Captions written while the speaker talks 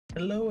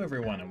Hello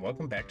everyone and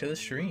welcome back to the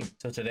stream.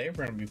 So today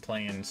we're going to be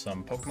playing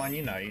some Pokemon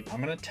Unite. I'm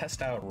going to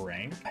test out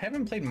rank. I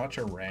haven't played much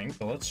of rank,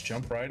 but let's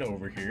jump right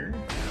over here.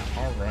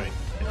 Alright,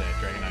 get that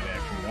Dragonite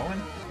action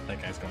going.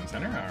 That guy's going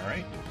center,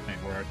 alright.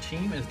 Where our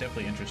team is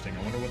definitely interesting.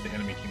 I wonder what the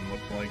enemy team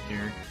looked like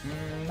here.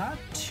 Not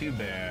too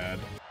bad.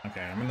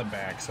 Okay, I'm in the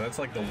back, so that's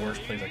like the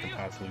worst place I could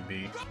possibly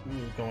be.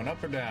 Ooh, going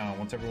up or down?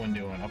 What's everyone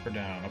doing? Up or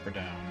down? Up or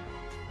down?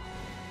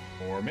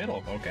 Or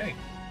middle, okay.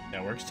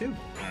 That works too.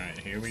 Alright,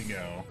 here we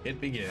go.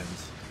 It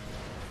begins.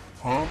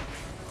 Huh?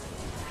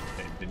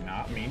 Okay, did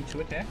not mean to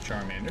attack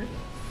Charmander.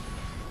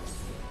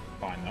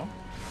 Fine though.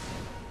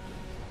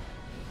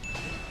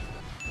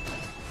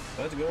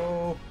 Let's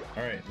go.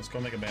 Alright, let's go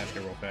make a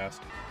basket real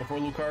fast. Before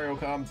Lucario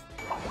comes.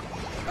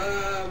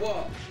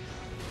 What?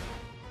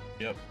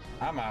 Yep,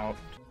 I'm out.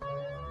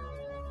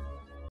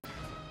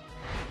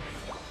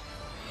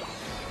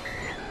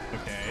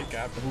 Okay,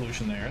 got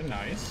evolution there.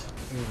 Nice.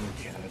 Ooh,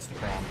 yeah, that's the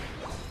problem.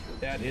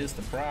 That is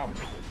the problem.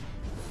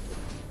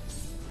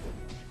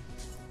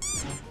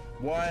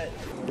 What?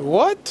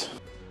 What?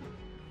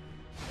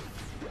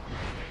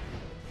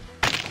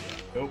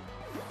 Nope.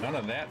 None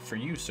of that for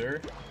you,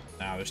 sir.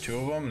 Nah, there's two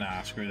of them.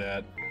 Nah, screw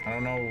that. I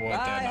don't know what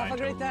that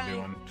Ninetales is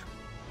doing.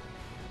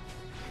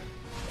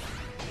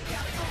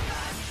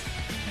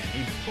 Man,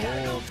 he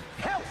bold.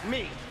 Help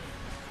me!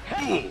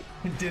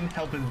 He didn't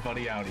help his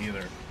buddy out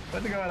either.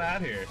 What's going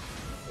on here?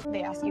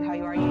 They ask you how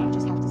you are, you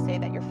just have to say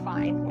that you're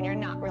fine when you're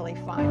not really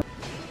fine.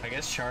 I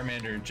guess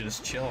Charmander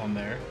just chilling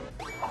there.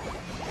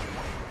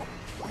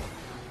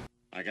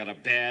 I got a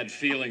bad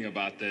feeling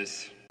about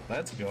this.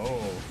 Let's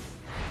go.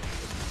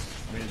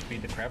 We just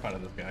beat the crap out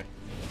of this guy.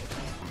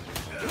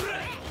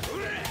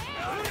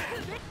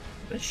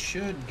 This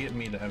should get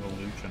me the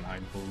evolution, I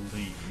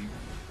believe.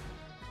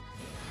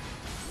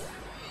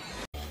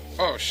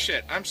 Oh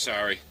shit, I'm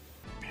sorry.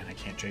 Man, I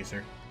can't chase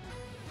her.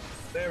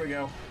 There we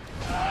go.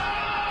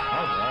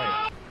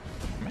 Alright.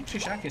 I'm actually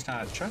shocked he's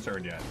not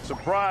Charizard yet.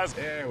 Surprise!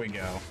 There we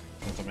go.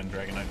 Once I'm in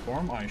Dragonite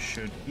form, I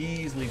should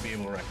easily be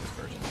able to wreck this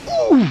person.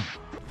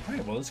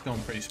 Alright, well, this is going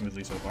pretty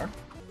smoothly so far.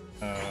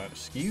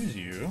 Excuse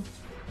you.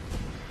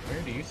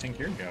 Where do you think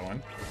you're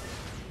going?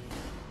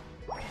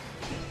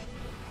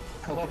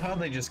 I love how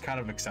they just kind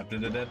of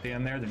accepted it at the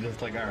end there. They're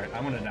just like, alright,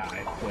 I'm gonna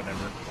die.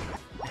 Whatever.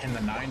 And the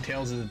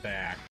Ninetales is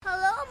back.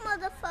 Hello,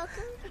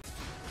 motherfucker.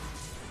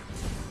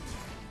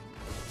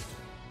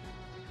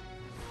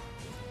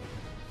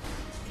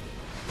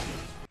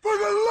 For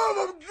the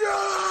love of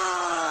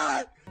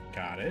God!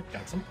 Got it.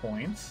 Got some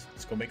points.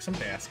 Let's go make some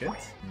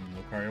baskets.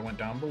 Lucario went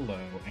down below.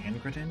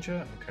 And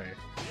Greninja? Okay.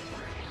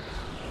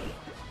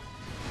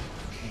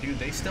 Dude,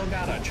 they still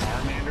got a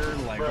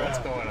Charmander? Like, what's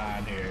going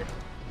on here?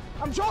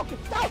 I'm joking!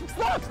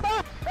 Stop!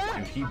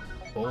 Dude, he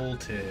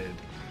bolted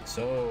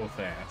so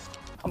fast.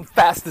 I'm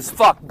fast as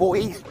fuck,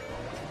 boy!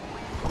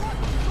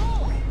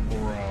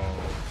 Bro.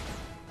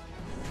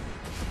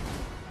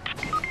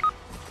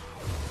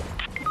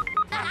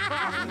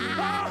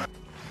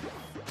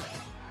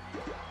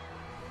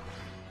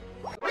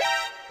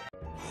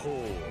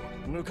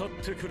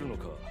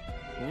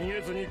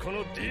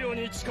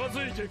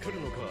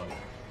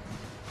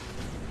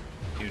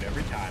 Dude,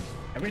 every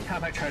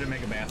time I try to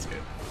make a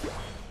basket.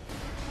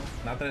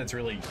 Not that it's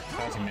really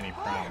causing many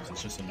problems,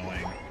 it's just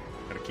annoying.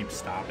 Gotta keep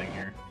stopping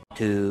here.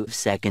 2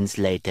 seconds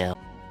later.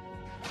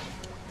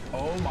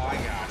 Oh my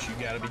gosh, you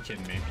gotta be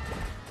kidding me.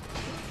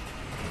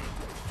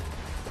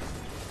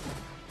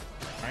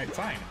 Alright,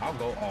 fine. I'll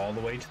go all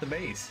the way to the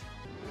base.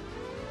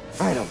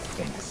 I don't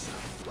think so.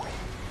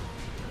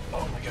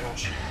 Oh my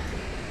gosh.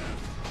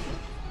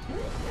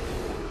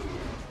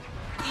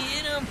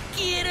 Get him!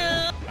 Get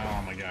him!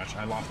 Oh my gosh,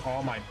 I lost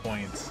all my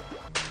points.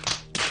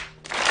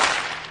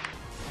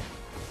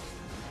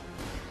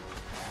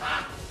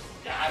 Ah!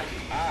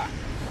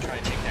 Try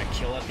to take that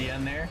kill at the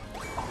end there.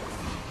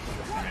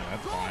 I mean,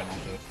 that's fine.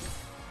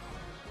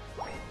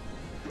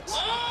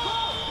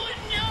 Oh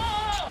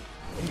no!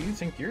 What do you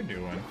think you're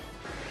doing?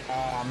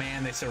 Oh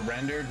man, they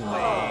surrendered.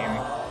 Lame.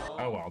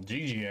 Oh well,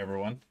 GG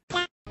everyone.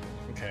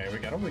 Okay, we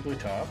got a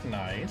Wigglytuff.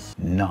 Nice.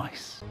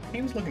 Nice.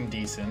 Team's looking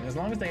decent. As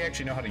long as they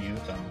actually know how to use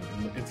them,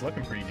 it's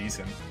looking pretty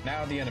decent.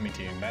 Now the enemy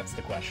team, that's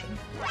the question.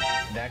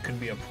 That could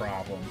be a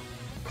problem.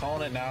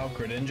 Calling it now,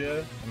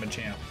 Greninja, I'm a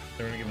champ.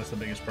 They're gonna give us the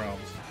biggest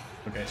problems.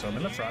 Okay, so I'm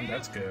in the front,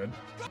 that's good.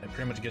 It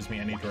pretty much gives me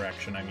any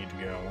direction I need to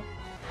go.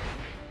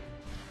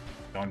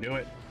 Don't do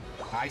it.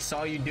 I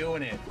saw you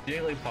doing it.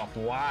 Jigglypuff,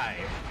 why?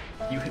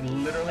 You could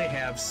literally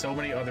have so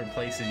many other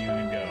places you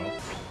can go.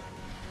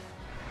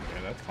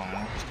 Okay, that's fine.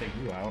 I'll just take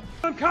you out.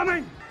 I'm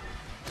coming!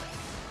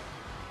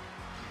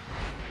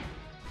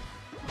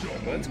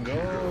 Let's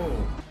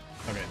go!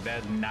 Okay,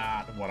 that's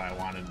not what I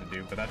wanted to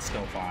do, but that's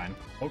still fine.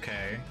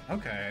 Okay,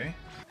 okay.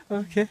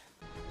 Okay.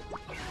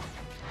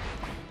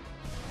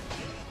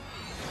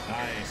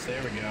 Nice,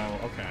 there we go,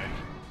 okay.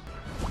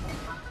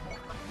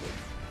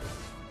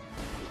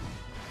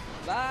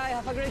 Bye,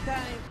 have a great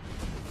time!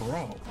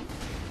 Bro,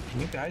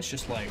 can you guys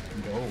just, like,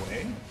 go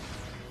away?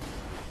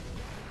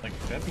 Like,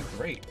 that'd be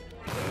great.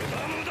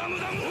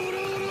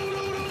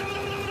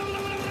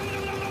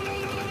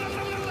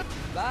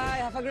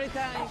 have a great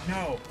time.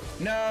 No,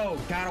 no,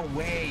 got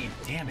away.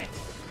 Damn it.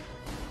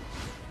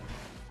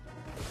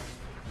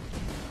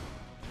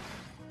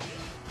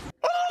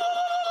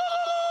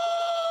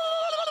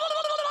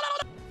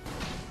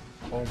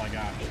 Oh my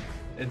gosh.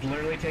 It's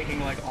literally taking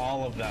like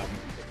all of them.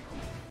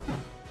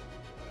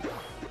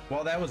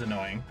 Well, that was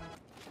annoying.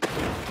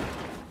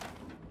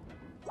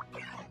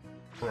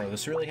 Bro,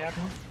 this really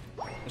happening?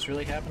 This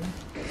really happening?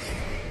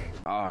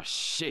 Oh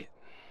shit.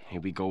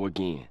 Here we go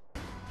again.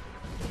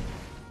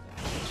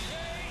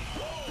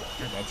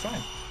 Yeah, that's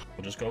fine.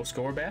 We'll just go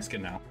score a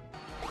basket now.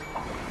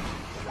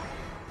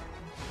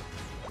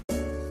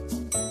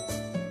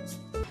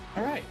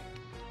 Alright.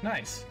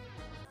 Nice.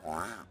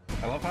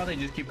 I love how they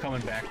just keep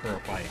coming back for a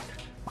fight.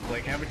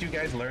 Like, haven't you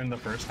guys learned the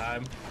first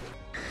time?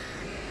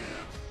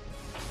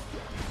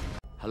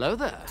 Hello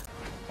there.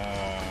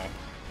 I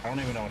don't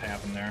even know what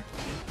happened there.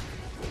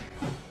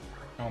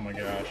 Oh my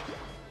gosh.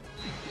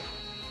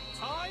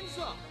 Time's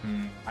up.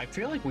 I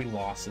feel like we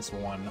lost this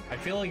one. I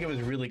feel like it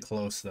was really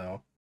close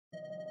though.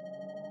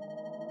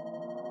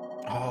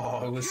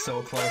 Oh, it was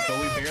so close, but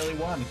we barely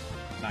won.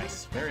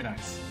 Nice, very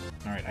nice.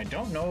 All right, I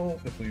don't know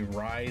if we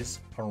rise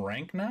a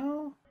rank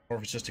now or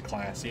if it's just a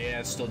class. Yeah,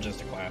 it's still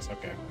just a class,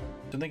 okay.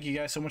 So thank you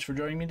guys so much for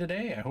joining me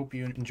today. I hope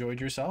you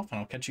enjoyed yourself and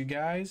I'll catch you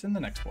guys in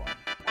the next one.